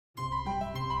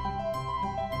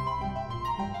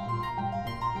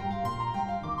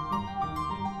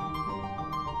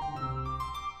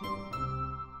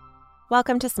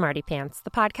Welcome to Smarty Pants,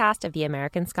 the podcast of the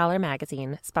American Scholar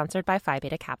magazine, sponsored by Phi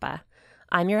Beta Kappa.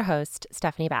 I'm your host,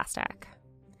 Stephanie Bastek.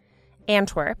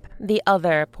 Antwerp, the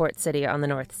other port city on the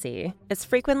North Sea, is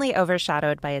frequently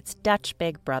overshadowed by its Dutch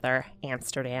big brother,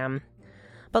 Amsterdam.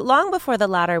 But long before the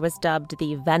latter was dubbed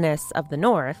the Venice of the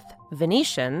North,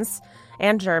 Venetians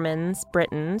and Germans,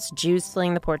 Britons, Jews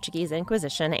fleeing the Portuguese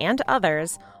Inquisition, and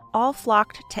others all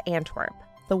flocked to Antwerp,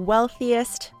 the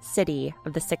wealthiest city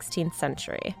of the 16th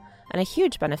century, and a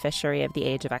huge beneficiary of the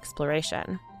age of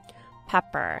exploration.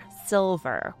 Pepper,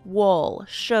 silver, wool,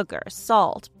 sugar,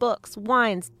 salt, books,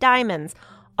 wines, diamonds,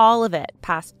 all of it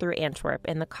passed through Antwerp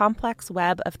in the complex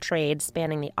web of trade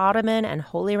spanning the Ottoman and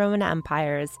Holy Roman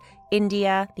Empires,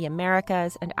 India, the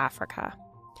Americas, and Africa.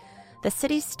 The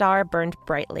city's star burned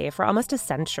brightly for almost a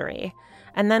century,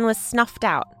 and then was snuffed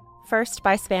out, first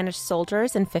by Spanish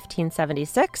soldiers in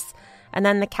 1576, and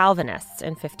then the Calvinists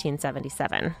in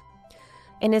 1577.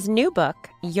 In his new book,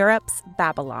 Europe's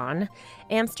Babylon,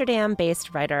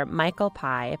 Amsterdam-based writer Michael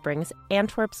Pye brings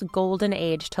Antwerp's golden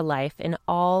age to life in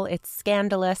all its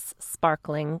scandalous,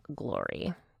 sparkling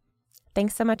glory.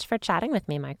 Thanks so much for chatting with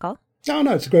me, Michael. Oh,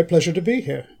 no, it's a great pleasure to be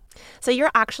here. So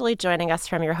you're actually joining us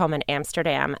from your home in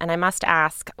Amsterdam, and I must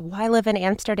ask, why live in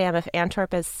Amsterdam if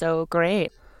Antwerp is so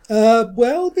great?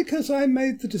 Well, because I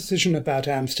made the decision about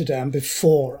Amsterdam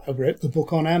before I wrote the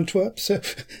book on Antwerp, so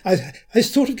I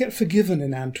sort of get forgiven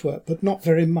in Antwerp, but not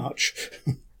very much.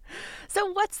 So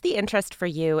what's the interest for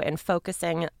you in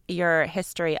focusing your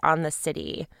history on the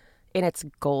city in its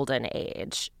golden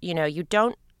age? You know, you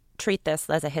don't treat this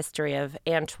as a history of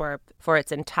Antwerp for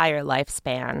its entire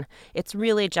lifespan. It's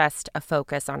really just a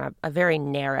focus on a very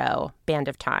narrow band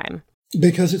of time.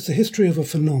 Because it's the history of a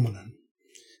phenomenon.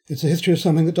 It's a history of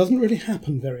something that doesn't really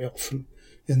happen very often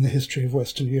in the history of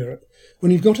Western Europe. When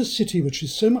you've got a city which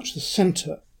is so much the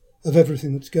centre of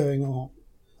everything that's going on,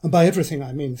 and by everything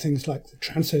I mean things like the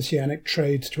transoceanic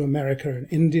trades to America and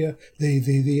India,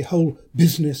 the whole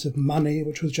business of money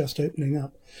which was just opening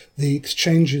up, the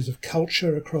exchanges of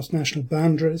culture across national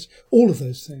boundaries, all of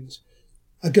those things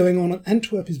are going on, and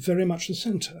Antwerp is very much the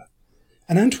centre.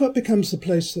 And Antwerp becomes the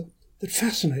place that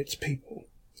fascinates people.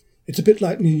 It's a bit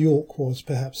like New York was,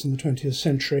 perhaps, in the 20th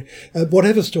century.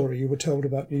 Whatever story you were told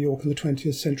about New York in the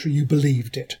 20th century, you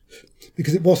believed it,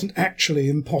 because it wasn't actually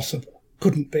impossible.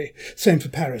 Couldn't be. Same for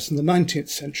Paris in the 19th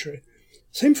century.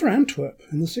 Same for Antwerp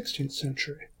in the 16th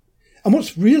century. And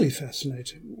what's really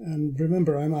fascinating, and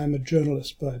remember, I'm a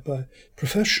journalist by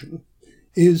profession,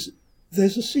 is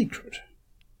there's a secret,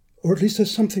 or at least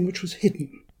there's something which was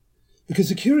hidden. Because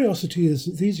the curiosity is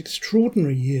that these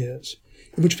extraordinary years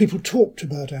in which people talked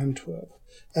about Antwerp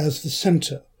as the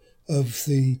centre of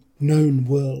the known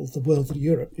world, the world that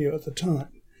Europe knew at the time.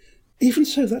 Even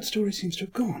so, that story seems to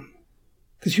have gone.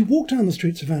 Because you walk down the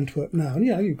streets of Antwerp now, and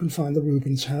you can find the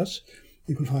Rubens house,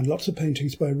 you can find lots of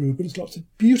paintings by Rubens, lots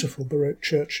of beautiful Baroque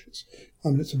churches. I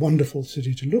mean, it's a wonderful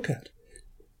city to look at.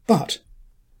 But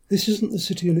this isn't the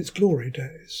city in its glory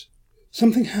days.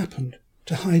 Something happened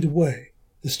to hide away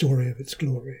the story of its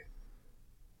glory.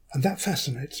 And that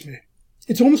fascinates me.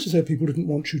 It's almost as though people didn't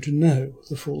want you to know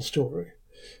the full story.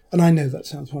 And I know that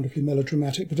sounds wonderfully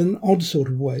melodramatic, but in an odd sort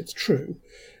of way it's true.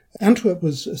 Antwerp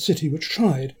was a city which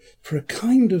tried for a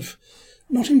kind of,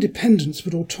 not independence,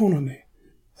 but autonomy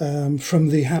from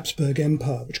the Habsburg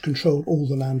Empire, which controlled all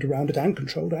the land around it and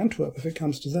controlled Antwerp, if it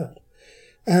comes to that.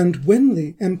 And when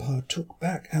the empire took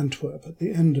back Antwerp at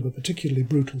the end of a particularly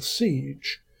brutal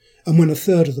siege, and when a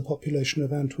third of the population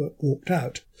of Antwerp walked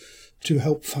out to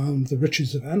help found the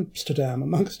riches of Amsterdam,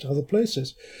 amongst other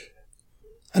places.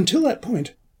 Until that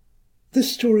point,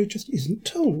 this story just isn't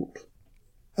told,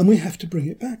 and we have to bring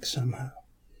it back somehow.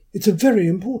 It's a very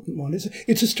important one.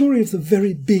 It's a story of the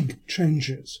very big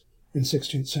changes in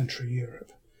 16th century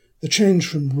Europe. The change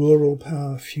from rural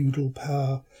power, feudal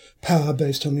power, power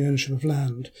based on the ownership of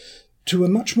land, to a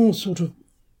much more sort of,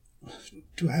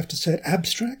 do I have to say it,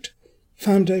 abstract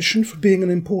foundation for being an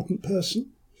important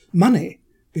person. Money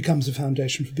becomes a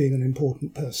foundation for being an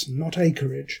important person, not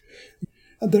acreage.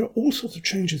 And there are all sorts of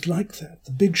changes like that.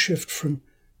 The big shift from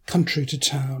country to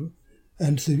town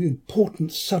and the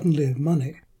importance suddenly of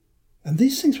money. And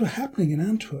these things were happening in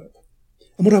Antwerp.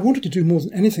 And what I wanted to do more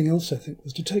than anything else, I think,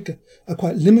 was to take a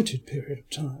quite limited period of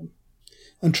time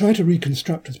and try to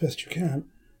reconstruct as best you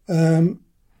can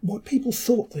what people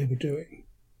thought they were doing,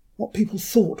 what people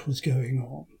thought was going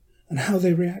on, and how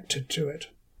they reacted to it.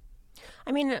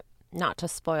 I mean, not to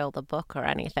spoil the book or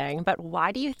anything, but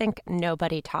why do you think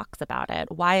nobody talks about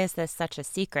it? Why is this such a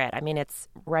secret? I mean, it's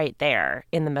right there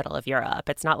in the middle of Europe.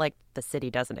 It's not like the city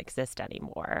doesn't exist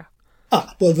anymore.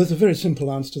 Well, there's a very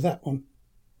simple answer to that one.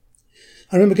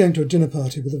 I remember going to a dinner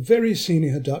party with a very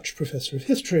senior Dutch professor of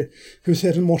history who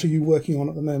said, "And what are you working on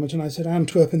at the moment?" And I said,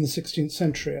 "Antwerp in the 16th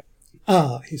century.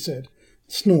 "Ah," he said,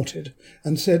 snorted,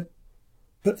 and said,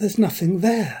 "But there's nothing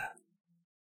there."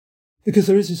 Because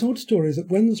there is this odd story that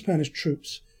when the Spanish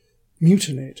troops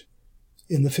mutinied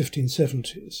in the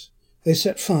 1570s, they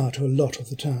set fire to a lot of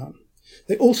the town.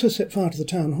 They also set fire to the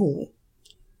town hall,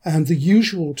 and the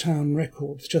usual town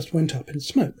records just went up in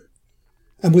smoke.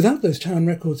 And without those town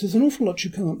records, there's an awful lot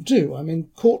you can't do. I mean,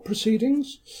 court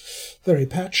proceedings, very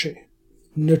patchy.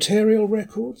 Notarial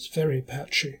records, very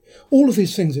patchy. All of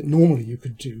these things that normally you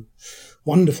could do,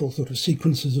 wonderful sort of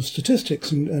sequences of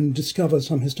statistics and discover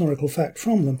some historical fact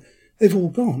from them, they've all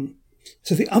gone.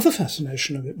 So the other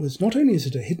fascination of it was not only is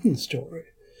it a hidden story,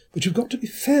 but you've got to be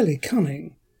fairly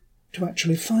cunning to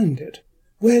actually find it.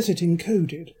 Where's it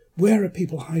encoded? Where are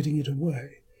people hiding it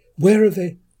away? Where are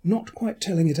they not quite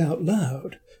telling it out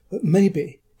loud, but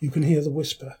maybe you can hear the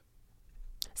whisper?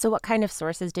 So what kind of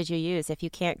sources did you use if you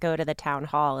can't go to the town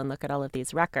hall and look at all of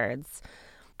these records?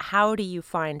 How do you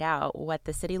find out what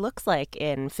the city looks like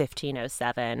in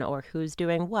 1507, or who's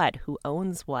doing what, who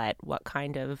owns what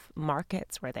kind of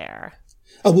markets were there?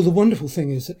 Oh, well, the wonderful thing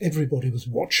is that everybody was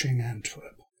watching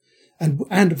Antwerp,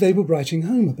 and they were writing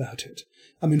home about it.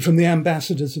 I mean, from the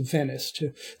ambassadors of Venice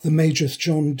to the Magus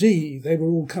John Dee, they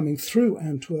were all coming through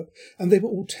Antwerp, and they were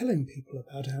all telling people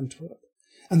about Antwerp.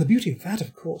 And the beauty of that,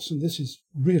 of course, and this is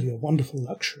really a wonderful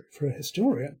luxury for a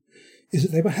historian, is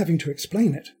that they were having to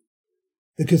explain it,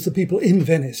 because the people in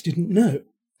Venice didn't know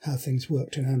how things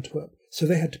worked in Antwerp, so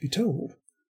they had to be told.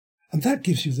 And that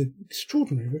gives you the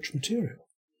extraordinary rich material.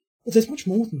 But there's much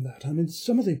more than that. I mean,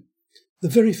 some of the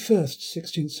very first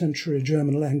 16th century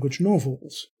German language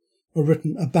novels were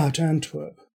written about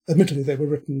Antwerp. Admittedly, they were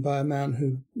written by a man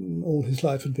who all his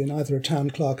life had been either a town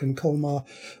clerk in Colmar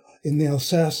in the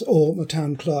Alsace or a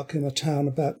town clerk in a town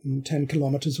about 10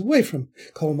 kilometres away from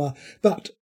Colmar. But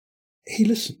he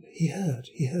listened, he heard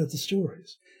the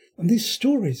stories. And these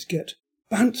stories get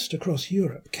bounced across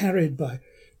Europe, carried by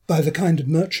the kind of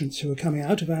merchants who were coming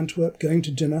out of Antwerp, going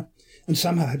to dinner, and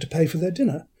somehow had to pay for their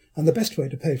dinner. And the best way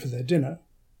to pay for their dinner,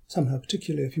 somehow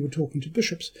particularly if you were talking to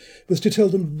bishops, was to tell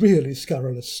them really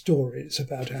scurrilous stories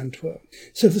about Antwerp.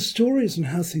 So the stories and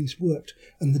how things worked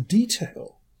and the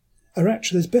detail are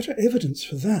actually, there's better evidence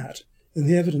for that in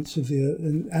the evidence of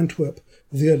in Antwerp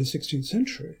of the early 16th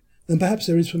century than perhaps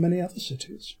there is for many other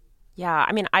cities. Yeah,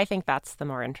 I mean, I think that's the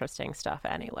more interesting stuff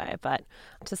anyway. But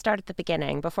to start at the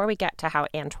beginning, before we get to how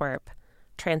Antwerp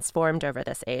transformed over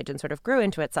this age and sort of grew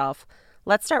into itself,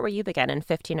 let's start where you began in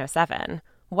 1507.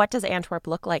 What does Antwerp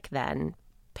look like then?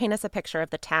 Paint us a picture of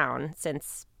the town,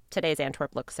 since today's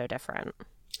Antwerp looks so different.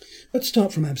 Let's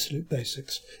start from absolute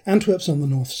basics. Antwerp's on the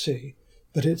North Sea,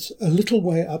 but it's a little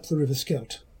way up the River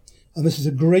Scheldt. And this is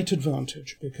a great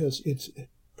advantage because it's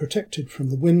protected from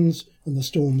the winds and the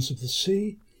storms of the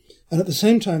sea. And at the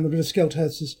same time, the River Scheldt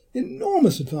has this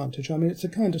enormous advantage. I mean, it's a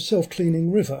kind of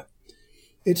self-cleaning river.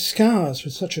 It scours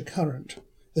with such a current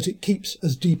that it keeps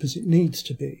as deep as it needs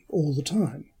to be all the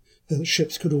time, so that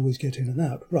ships could always get in and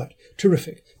out. Right,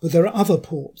 terrific. But there are other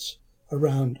ports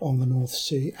around on the North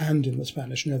Sea and in the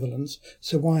Spanish Netherlands,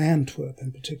 so why Antwerp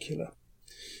in particular?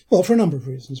 Well, for a number of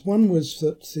reasons. One was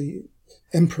that the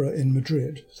emperor in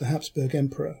Madrid, the Habsburg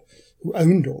emperor, who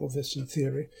owned all of this in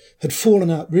theory, had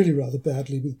fallen out really rather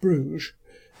badly with Bruges.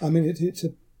 I mean, it's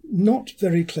not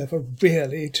very clever,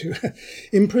 really, to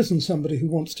imprison somebody who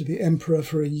wants to be emperor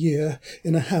for a year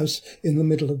in a house in the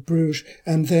middle of Bruges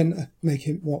and then make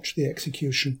him watch the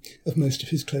execution of most of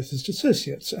his closest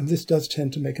associates. And this does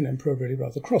tend to make an emperor really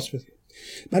rather cross with you.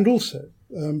 And also,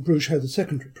 Bruges had the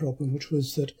secondary problem, which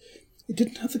was that it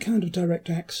didn't have the kind of direct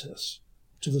access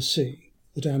to the sea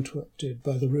that Antwerp did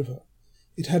by the river.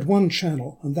 It had one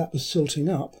channel, and that was silting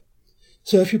up.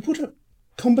 So if you put a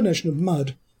combination of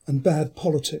mud and bad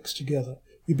politics together,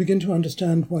 you begin to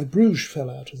understand why Bruges fell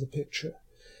out of the picture.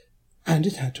 And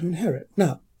it had to inherit.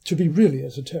 Now, to be really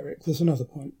esoteric, there's another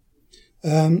point.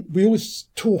 We always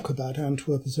talk about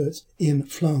Antwerp as though it's in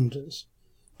Flanders,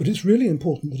 but it's really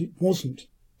important that it wasn't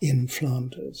in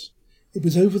Flanders. It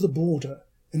was over the border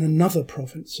in another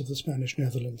province of the Spanish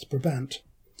Netherlands, Brabant.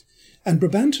 And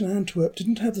Brabant and Antwerp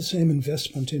didn't have the same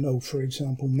investment in, for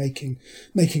example, making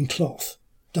cloth,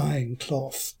 dyeing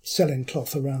cloth, selling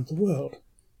cloth around the world.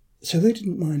 So they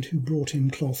didn't mind who brought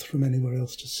in cloth from anywhere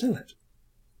else to sell it.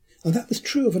 And that was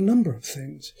true of a number of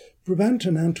things. Brabant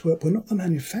and Antwerp were not the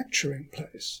manufacturing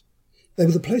place. They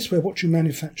were the place where what you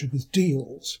manufactured was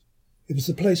deals. It was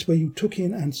the place where you took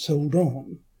in and sold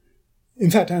on.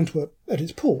 In fact, Antwerp, at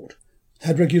its port,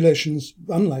 had regulations,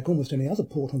 unlike almost any other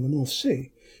port on the North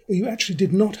Sea, where you actually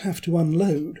did not have to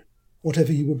unload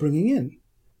whatever you were bringing in.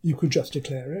 You could just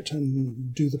declare it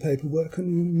and do the paperwork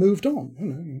and you moved on.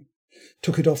 You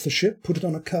took it off the ship, put it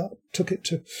on a cart, took it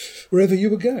to wherever you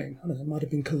were going. It might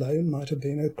have been Cologne, might have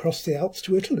been across the Alps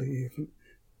to Italy even.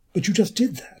 But you just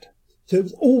did that. So it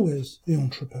was always the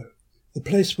entrepot, the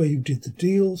place where you did the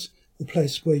deals, the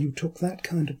place where you took that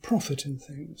kind of profit in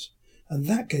things. And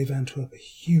that gave Antwerp a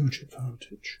huge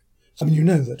advantage. You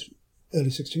know that early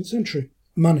 16th century,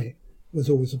 money was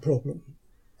always a problem.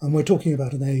 And we're talking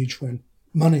about an age when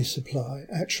money supply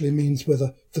actually means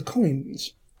whether the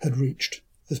coins had reached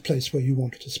the place where you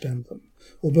wanted to spend them,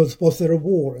 or was there a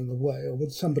war in the way, or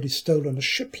had somebody stolen a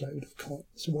shipload of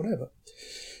coins, or whatever.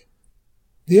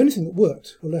 The only thing that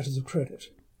worked were letters of credit.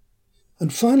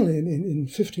 And finally, in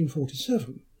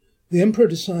 1547, the emperor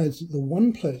decides that the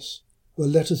one place where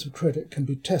letters of credit can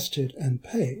be tested and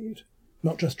paid,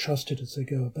 not just trusted as they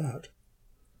go about,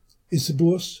 is the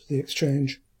Bourse, the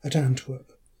exchange, at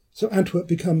Antwerp. So Antwerp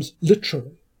becomes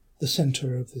literally the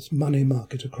centre of this money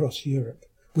market across Europe,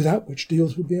 without which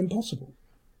deals would be impossible.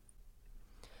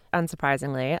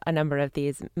 Unsurprisingly, a number of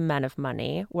these men of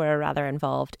money were rather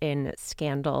involved in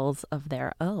scandals of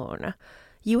their own.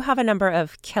 You have a number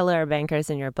of killer bankers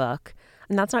in your book,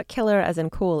 and that's not killer as in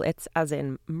cool, it's as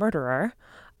in murderer.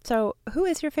 So who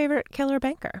is your favorite killer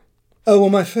banker? Oh, well,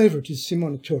 my favourite is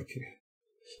Simone Turchi,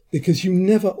 because you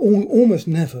almost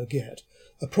never get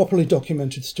a properly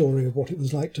documented story of what it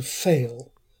was like to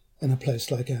fail in a place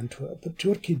like Antwerp. But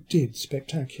Turchi did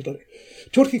spectacularly.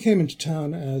 Turchi came into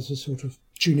town as a sort of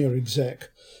junior exec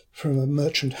from a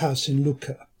merchant house in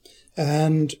Lucca,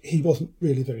 and he wasn't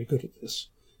really very good at this.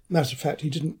 Matter of fact, he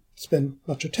didn't spend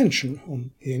much attention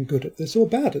on being good at this or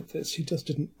bad at this. He just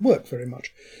didn't work very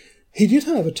much. He did,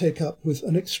 however, take up with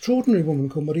an extraordinary woman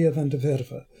called Maria van der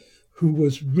Werve, who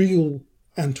was real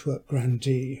Antwerp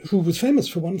grandee, who was famous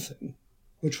for one thing,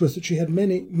 which was that she had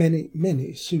many, many,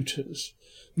 many suitors,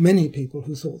 many people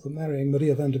who thought that marrying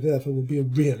Maria van der Werve would be a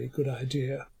really good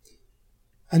idea.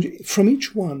 And from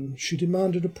each one she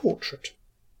demanded a portrait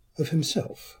of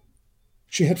himself.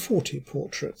 She had 40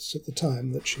 portraits at the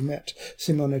time that she met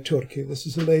Simone Turchi. This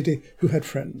is a lady who had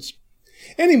friends.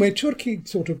 Anyway, Turchi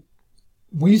sort of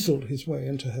weaseled his way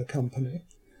into her company,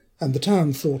 and the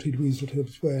town thought he'd weaseled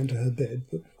his way into her bed,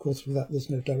 but of course for that there's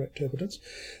no direct evidence.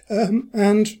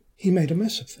 And he made a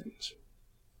mess of things.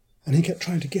 And he kept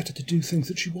trying to get her to do things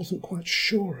that she wasn't quite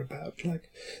sure about,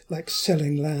 like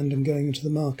selling land and going into the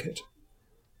market.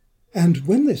 And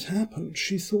when this happened,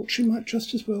 she thought she might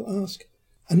just as well ask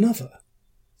another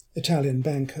Italian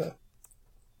banker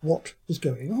what was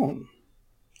going on.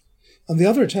 And the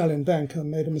other Italian banker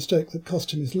made a mistake that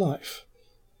cost him his life.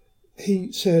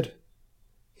 He said,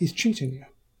 "He's cheating you."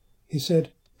 He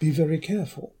said, "Be very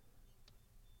careful."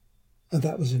 And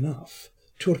that was enough.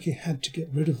 Turchi had to get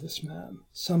rid of this man,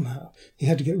 somehow. He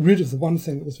had to get rid of the one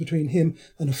thing that was between him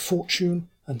and a fortune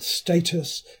and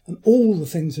status and all the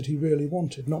things that he really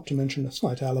wanted, not to mention a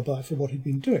slight alibi for what he'd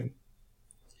been doing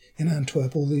in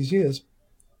Antwerp all these years.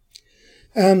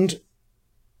 And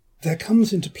there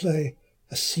comes into play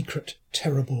a secret,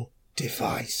 terrible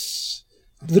device.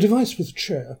 The device was a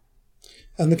chair,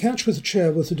 and the catch with the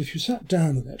chair was that if you sat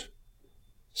down in it,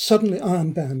 suddenly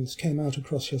iron bands came out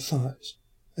across your thighs,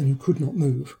 and you could not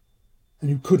move, and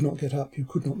you could not get up, you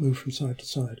could not move from side to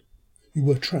side. You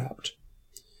were trapped.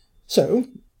 So,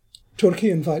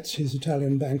 Turchi invites his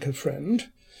Italian banker friend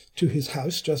to his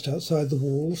house just outside the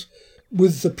walls,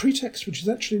 with the pretext, which is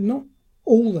actually not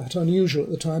all that unusual at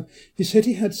the time. He said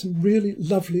he had some really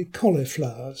lovely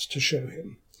cauliflowers to show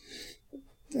him.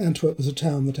 Antwerp was a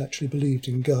town that actually believed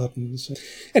in gardens.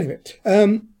 Anyway,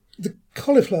 the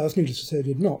cauliflowers, needless to say,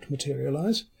 did not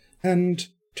materialise, and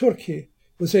Turchi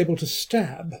was able to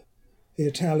stab the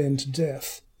Italian to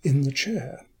death in the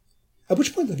chair. At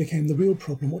which point there became the real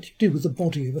problem. What do you do with the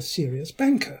body of a serious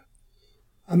banker?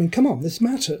 I mean, come on, this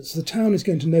matters. The town is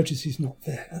going to notice he's not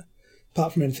there.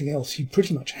 Apart from anything else, he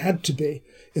pretty much had to be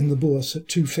in the Bourse at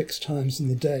 2 fixed times in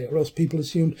the day, or else people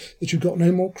assumed that you got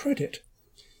no more credit.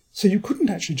 So you couldn't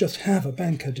actually just have a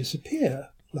banker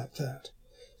disappear like that.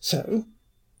 So,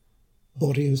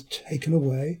 body was taken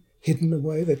away, hidden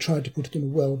away. They tried to put it in a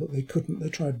well, but they couldn't. They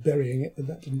tried burying it, but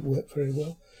that didn't work very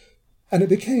well. And it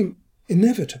became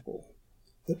inevitable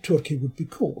that Turchi would be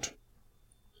caught.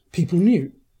 People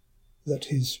knew that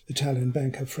his Italian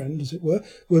banker friend, as it were,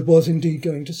 was indeed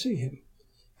going to see him.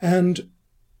 And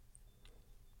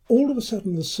all of a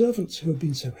sudden, the servants who had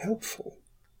been so helpful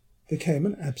became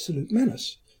an absolute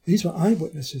menace. These were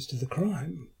eyewitnesses to the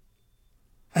crime.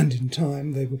 And in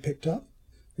time, they were picked up.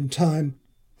 In time,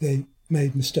 they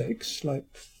made mistakes, like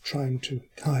trying to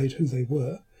hide who they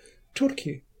were.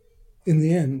 Turchi, in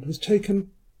the end, was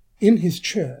taken in his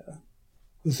chair,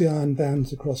 with the iron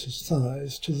bands across his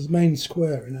thighs, to the main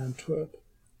square in Antwerp,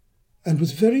 and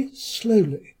was very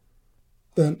slowly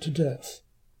burnt to death.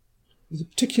 It was a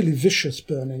particularly vicious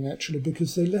burning, actually,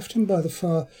 because they left him by the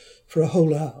fire for a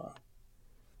whole hour,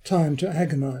 time to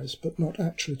agonise but not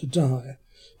actually to die,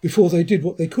 before they did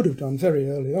what they could have done very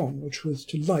early on, which was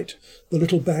to light the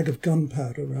little bag of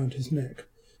gunpowder around his neck,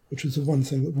 which was the one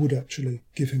thing that would actually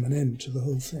give him an end to the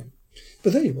whole thing.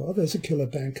 But there you are, there's a killer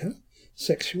banker,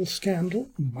 sexual scandal,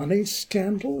 money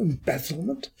scandal,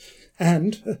 embezzlement,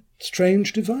 and a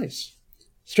strange device.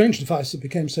 Strange device that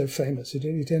became so famous,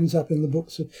 it ends up in the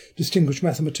books of distinguished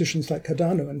mathematicians like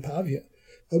Cardano and Pavia,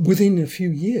 within a few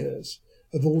years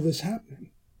of all this happening.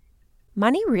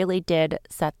 Money really did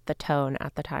set the tone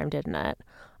at the time, didn't it?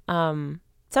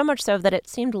 So much so that it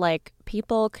seemed like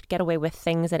people could get away with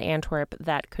things in Antwerp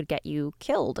that could get you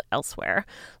killed elsewhere,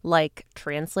 like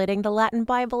translating the Latin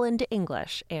Bible into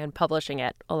English and publishing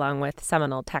it along with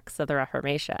seminal texts of the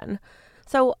Reformation.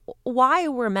 So why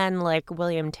were men like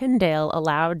William Tyndale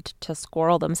allowed to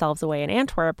squirrel themselves away in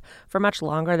Antwerp for much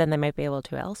longer than they might be able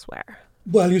to elsewhere?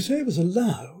 Well, you say it was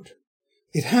allowed.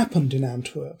 It happened in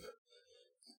Antwerp.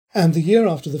 And the year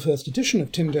after the first edition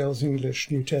of Tyndale's English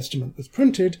New Testament was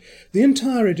printed, the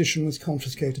entire edition was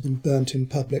confiscated and burnt in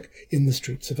public in the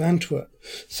streets of Antwerp.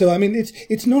 So, I mean,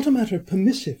 it's not a matter of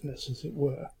permissiveness, as it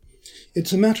were.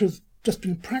 It's a matter of, just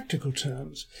in practical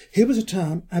terms, here was a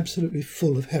town absolutely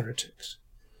full of heretics.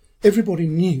 Everybody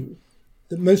knew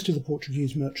that most of the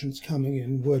Portuguese merchants coming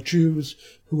in were Jews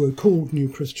who were called New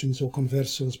Christians or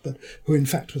conversos, but who in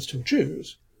fact were still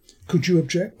Jews. Could you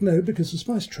object? No, because the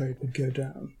spice trade would go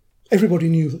down. Everybody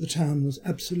knew that the town was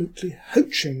absolutely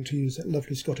hoaching, to use that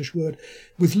lovely Scottish word,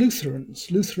 with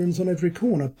Lutherans on every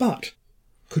corner. But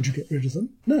could you get rid of them?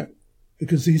 No,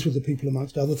 because these were the people,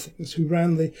 amongst other things, who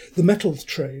ran the metals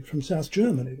trade from South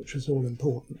Germany, which was all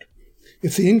important.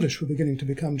 If the English were beginning to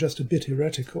become just a bit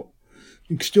heretical,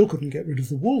 you still couldn't get rid of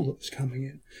the wool that was coming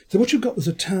in. So what you got was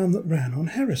a town that ran on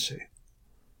heresy,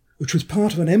 which was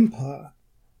part of an empire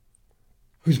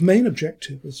whose main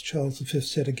objective, as Charles V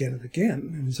said again and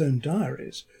again in his own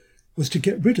diaries, was to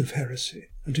get rid of heresy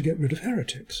and to get rid of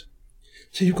heretics.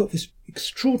 So you've got this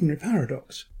extraordinary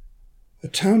paradox. A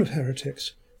town of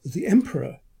heretics that the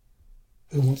emperor,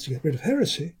 who wants to get rid of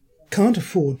heresy, can't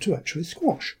afford to actually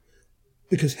squash.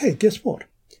 Because, hey, guess what?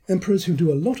 Emperors who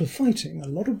do a lot of fighting, a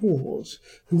lot of wars,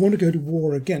 who want to go to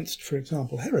war against, for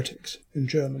example, heretics in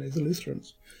Germany, the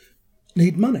Lutherans,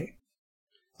 need money.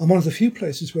 And one of the few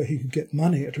places where he could get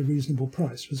money at a reasonable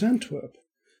price was Antwerp.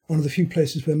 One of the few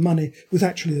places where money was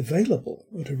actually available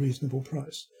at a reasonable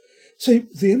price. So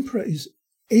the emperor is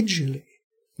edgily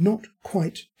not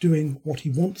quite doing what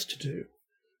he wants to do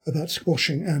about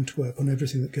squashing Antwerp and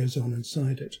everything that goes on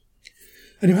inside it.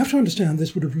 And you have to understand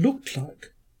this would have looked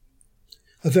like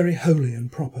a very holy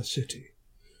and proper city.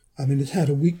 I mean, it had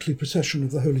a weekly procession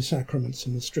of the Holy Sacraments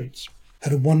in the streets,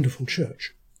 had a wonderful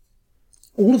church.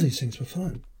 All of these things were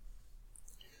fine.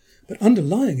 But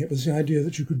underlying it was the idea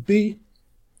that you could be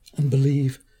and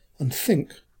believe and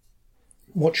think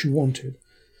what you wanted,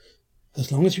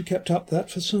 as long as you kept up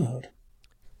that facade.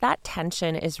 That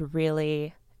tension is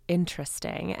really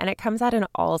interesting, and it comes out in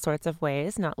all sorts of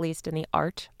ways, not least in the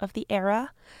art of the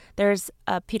era. There's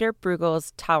Peter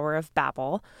Bruegel's Tower of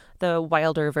Babel, the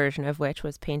wilder version of which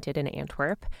was painted in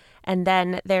Antwerp. And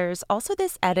then there's also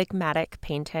this enigmatic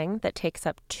painting that takes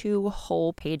up 2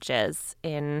 whole pages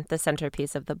in the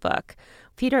centerpiece of the book,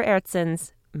 Peter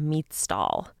Aertsen's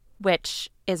Meatstall, which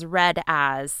is read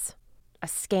as a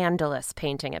scandalous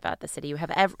painting about the city. You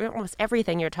have almost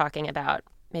everything you're talking about,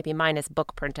 maybe minus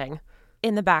book printing,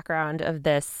 in the background of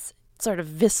this sort of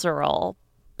visceral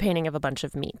painting of a bunch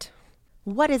of meat.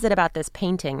 What is it about this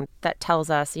painting that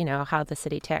tells us, how the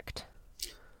city ticked?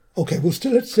 Okay, well,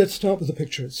 let's start with the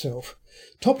picture itself.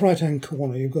 Top right-hand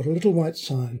corner, you've got a little white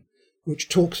sign which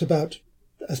talks about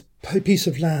a piece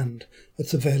of land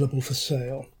that's available for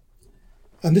sale.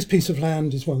 And this piece of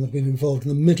land is one that's been involved in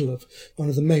the middle of one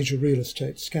of the major real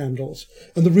estate scandals.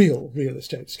 And the real real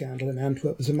estate scandal in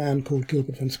Antwerp was a man called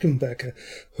Gilbert van Schoenberger,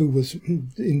 who was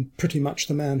pretty much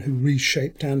the man who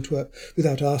reshaped Antwerp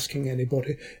without asking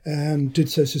anybody, and did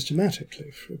so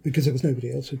systematically, because there was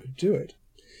nobody else who could do it.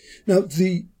 Now,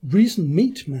 the reason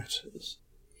meat matters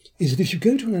is that if you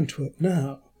go to Antwerp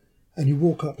now, and you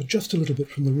walk up just a little bit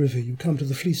from the river, you come to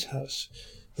the Fleece House,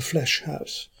 the Flesh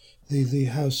House, the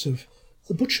house of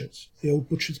the butchers, the old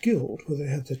Butchers' Guild, where they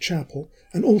had their chapel,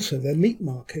 and also their meat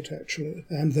market, actually,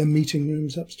 and their meeting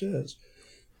rooms upstairs.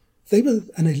 They were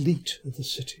an elite of the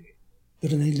city,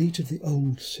 but an elite of the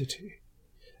old city.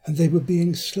 And they were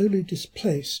being slowly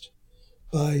displaced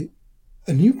by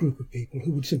a new group of people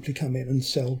who would simply come in and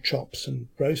sell chops and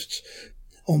roasts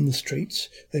on the streets.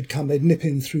 They'd nip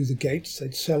in through the gates,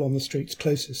 they'd sell on the streets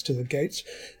closest to the gates,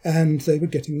 and they were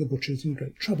getting the butchers in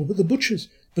great trouble. But the butchers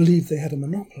believed they had a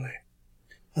monopoly,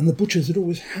 and the butchers had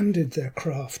always handed their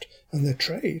craft and their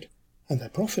trade and their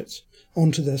profits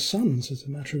onto their sons as a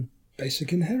matter of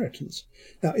basic inheritance.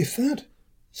 Now, if that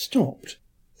stopped,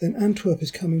 then Antwerp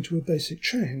is coming to a basic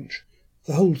change.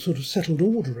 The whole sort of settled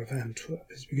order of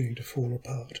Antwerp is beginning to fall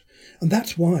apart. And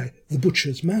that's why the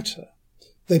butchers matter.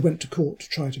 They went to court to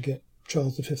try to get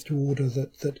Charles V to order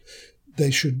that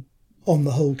they should, on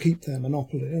the whole, keep their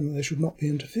monopoly and they should not be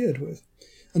interfered with.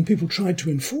 And people tried to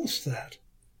enforce that,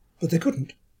 but they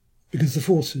couldn't, because the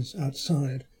forces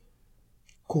outside,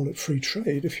 call it free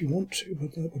trade if you want to,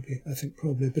 but that would be, I think,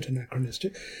 probably a bit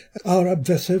anachronistic, are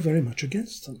so very much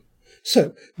against them.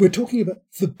 So we're talking about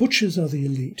the butchers are the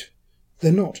elite.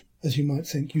 They're not, as you might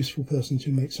think, useful persons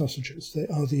who make sausages. They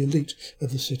are the elite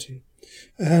of the city.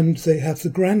 And they have the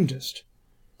grandest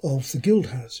of the guild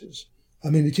houses. I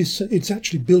mean, it's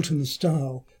actually built in the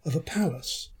style of a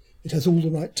palace. It has all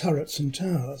the right turrets and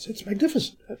towers. It's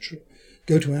magnificent, actually.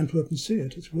 Go to Antwerp and see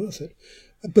it. It's worth it.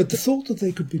 But the thought that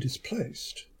they could be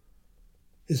displaced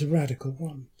is a radical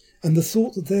one. And the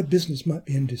thought that their business might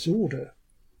be in disorder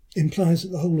implies that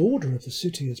the whole order of the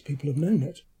city, as people have known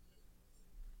it,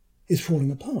 is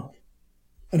falling apart.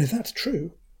 And if that's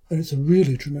true, then it's a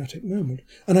really dramatic moment.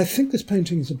 And I think this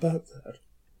painting is about that.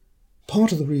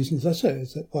 Part of the reason, as I say,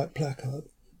 is that white placard,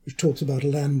 which talks about a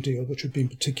land deal which had been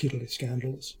particularly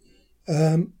scandalous.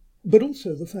 But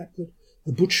also the fact that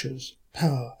the butchers'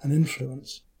 power and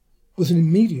influence was an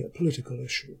immediate political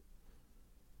issue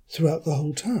throughout the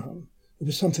whole town. It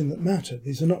was something that mattered.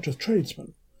 These are not just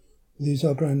tradesmen. These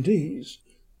are grandees.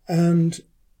 And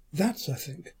that's, I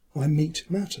think, why meat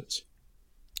matters.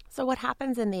 So what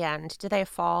happens in the end? Do they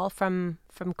fall from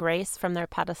grace from their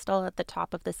pedestal at the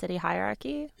top of the city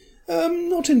hierarchy?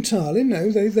 Not entirely,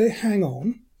 no. They hang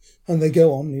on, and they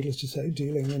go on, needless to say,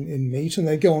 dealing in meat, and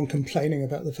they go on complaining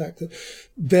about the fact that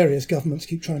various governments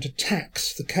keep trying to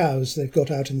tax the cows they've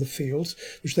got out in the fields,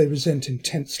 which they resent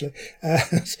intensely.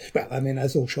 Well, I mean,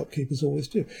 as all shopkeepers always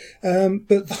do.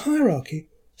 But the hierarchy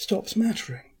stops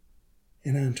mattering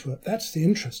in Antwerp. That's the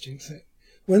interesting thing.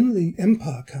 When the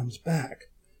empire comes back,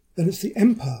 then it's the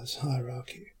empire's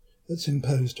hierarchy that's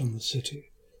imposed on the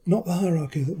city, not the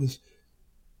hierarchy that was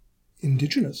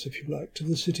indigenous, if you like, to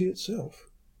the city itself.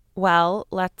 Well,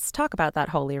 let's talk about that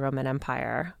Holy Roman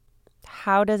Empire.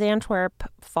 How does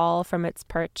Antwerp fall from its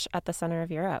perch at the center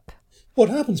of Europe? What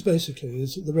happens basically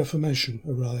is that the Reformation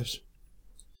arrives.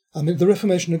 I mean, the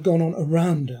Reformation had gone on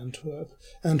around Antwerp.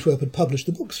 Antwerp had published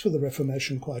the books for the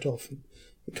Reformation quite often.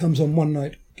 It comes on one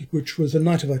night, which was a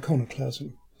night of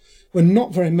iconoclasm, when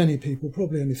not very many people,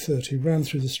 probably only 30, ran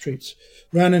through the streets,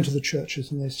 ran into the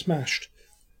churches, and they smashed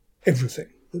everything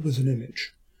that was an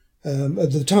image.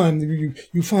 At the time,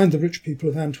 you find the rich people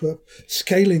of Antwerp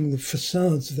scaling the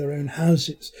facades of their own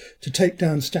houses to take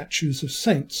down statues of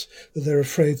saints that they're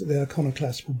afraid that the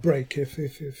iconoclasts will break if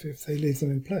they leave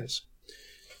them in place.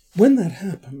 When that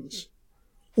happens,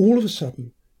 all of a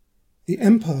sudden, the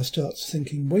empire starts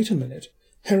thinking, wait a minute,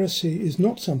 heresy is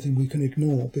not something we can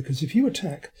ignore, because if you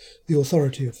attack the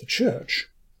authority of the church,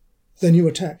 then you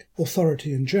attack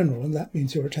authority in general, and that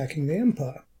means you're attacking the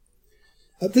empire.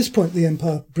 At this point, the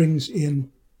empire brings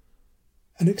in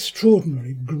an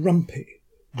extraordinary, grumpy,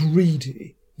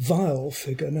 greedy, vile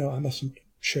figure. No, I mustn't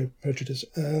show prejudice.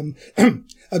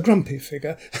 A grumpy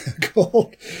figure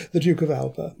called the Duke of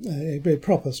Alba, a very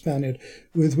proper Spaniard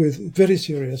with very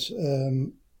serious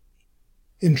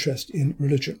interest in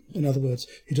religion. In other words,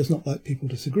 he does not like people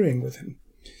disagreeing with him.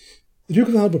 The Duke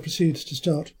of Alba proceeds to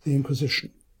start the Inquisition.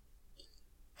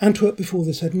 Antwerp before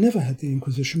this had never had the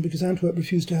Inquisition because Antwerp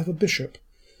refused to have a bishop.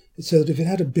 It said that if it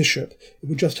had a bishop, it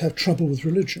would just have trouble with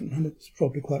religion, and it's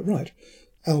probably quite right.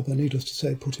 Alba, needless to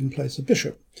say, put in place a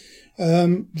bishop.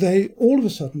 They all of a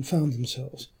sudden found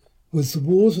themselves with the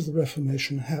wars of the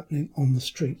Reformation happening on the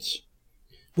streets,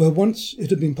 where once it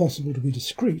had been possible to be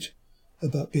discreet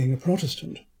about being a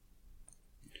Protestant.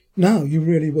 Now you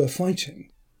really were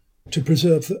fighting to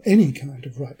preserve any kind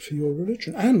of right for your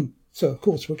religion, and so, of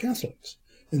course, were Catholics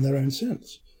in their own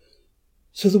sense.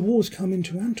 So the wars come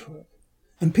into Antwerp,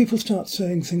 and people start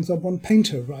saying things like one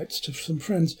painter writes to some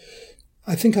friends,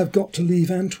 I think I've got to leave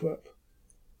Antwerp.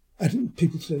 And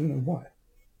people say, why?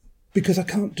 Because I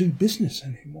can't do business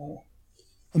anymore.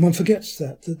 And one forgets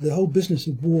that the whole business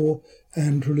of war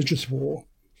and religious war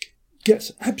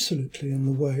gets absolutely in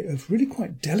the way of really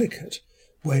quite delicate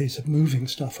ways of moving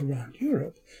stuff around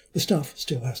Europe. The stuff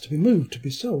still has to be moved to be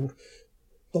sold.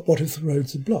 But what if the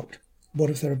roads are blocked? What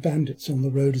if there are bandits on the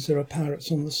road as there are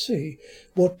pirates on the sea?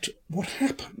 What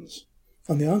happens?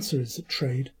 And the answer is that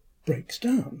trade breaks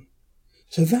down.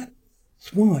 So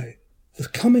that's why the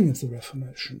coming of the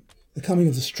Reformation, the coming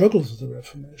of the struggles of the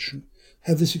Reformation,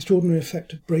 had this extraordinary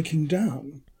effect of breaking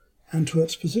down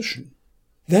Antwerp's position.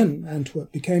 Then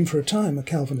Antwerp became for a time a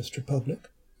Calvinist republic,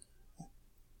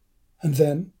 and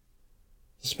then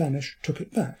the Spanish took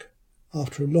it back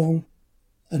after a long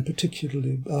and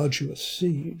particularly arduous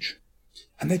siege.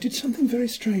 And they did something very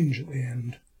strange at the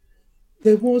end.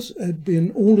 There had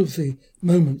been all of the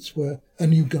moments where a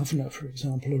new governor, for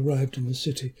example, arrived in the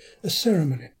city, a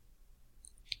ceremony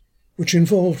which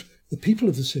involved the people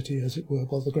of the city, as it were,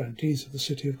 well, the grandees of the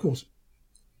city, of course,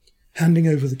 handing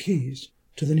over the keys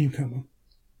to the newcomer,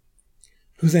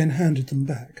 who then handed them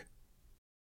back.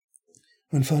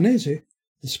 When Farnese,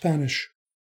 the Spanish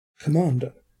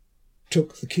commander,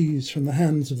 took the keys from the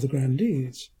hands of the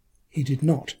grandees, he did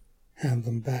not hand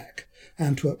them back.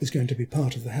 Antwerp was going to be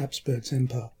part of the Habsburgs'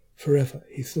 empire forever,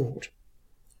 he thought.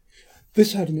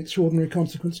 This had an extraordinary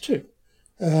consequence too.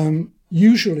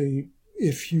 Usually,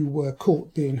 if you were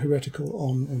caught being heretical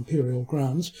on imperial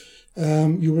grounds,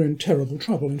 you were in terrible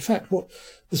trouble. In fact, what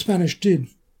the Spanish did,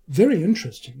 very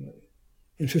interestingly,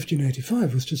 in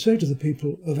 1585 was to say to the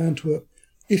people of Antwerp,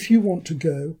 if you want to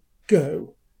go,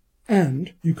 go,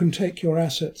 and you can take your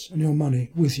assets and your money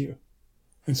with you,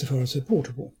 insofar as they're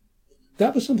portable.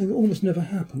 That was something that almost never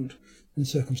happened in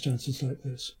circumstances like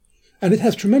this. And it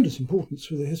has tremendous importance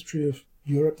for the history of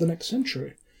Europe the next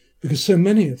century, because so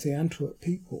many of the Antwerp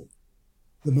people,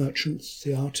 the merchants,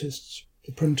 the artists,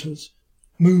 the printers,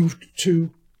 moved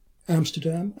to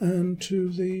Amsterdam and to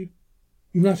the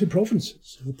United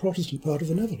Provinces, the Protestant part of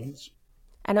the Netherlands.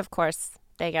 And of course,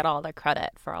 they get all the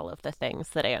credit for all of the things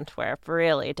that Antwerp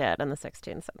really did in the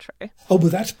 16th century. Oh,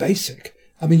 but that's basic.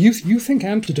 I mean, you think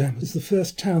Amsterdam is the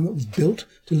first town that was built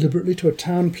deliberately to a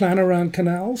town plan around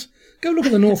canals? Go look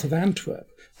at the north of Antwerp.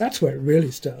 That's where it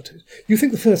really started. You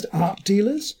think the first art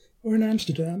dealers were in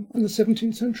Amsterdam in the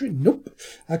 17th century? Nope.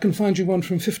 I can find you one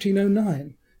from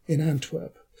 1509 in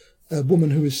Antwerp. A woman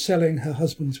who is selling her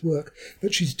husband's work,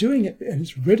 but she's doing it, and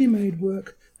it's ready-made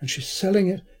work, and she's selling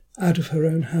it out of her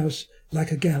own house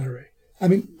like a gallery. I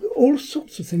mean, all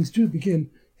sorts of things do begin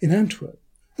in Antwerp.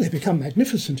 They become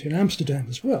magnificent in Amsterdam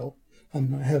as well. I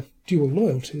mean, I have dual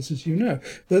loyalties, as you know.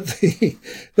 But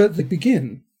they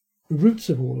begin, the roots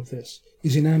of all of this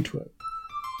is in Antwerp.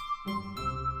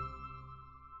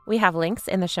 We have links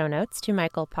in the show notes to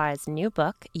Michael Pye's new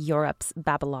book, Europe's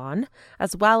Babylon,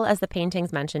 as well as the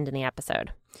paintings mentioned in the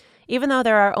episode. Even though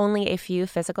there are only a few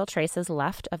physical traces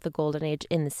left of the Golden Age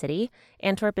in the city,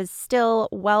 Antwerp is still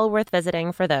well worth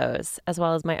visiting for those, as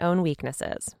well as my own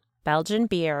weaknesses: Belgian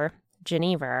beer,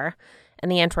 Genever,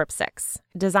 and the Antwerp Six,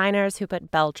 designers who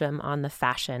put Belgium on the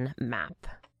fashion map.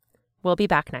 We'll be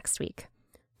back next week.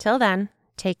 Till then,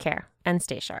 take care and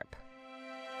stay sharp.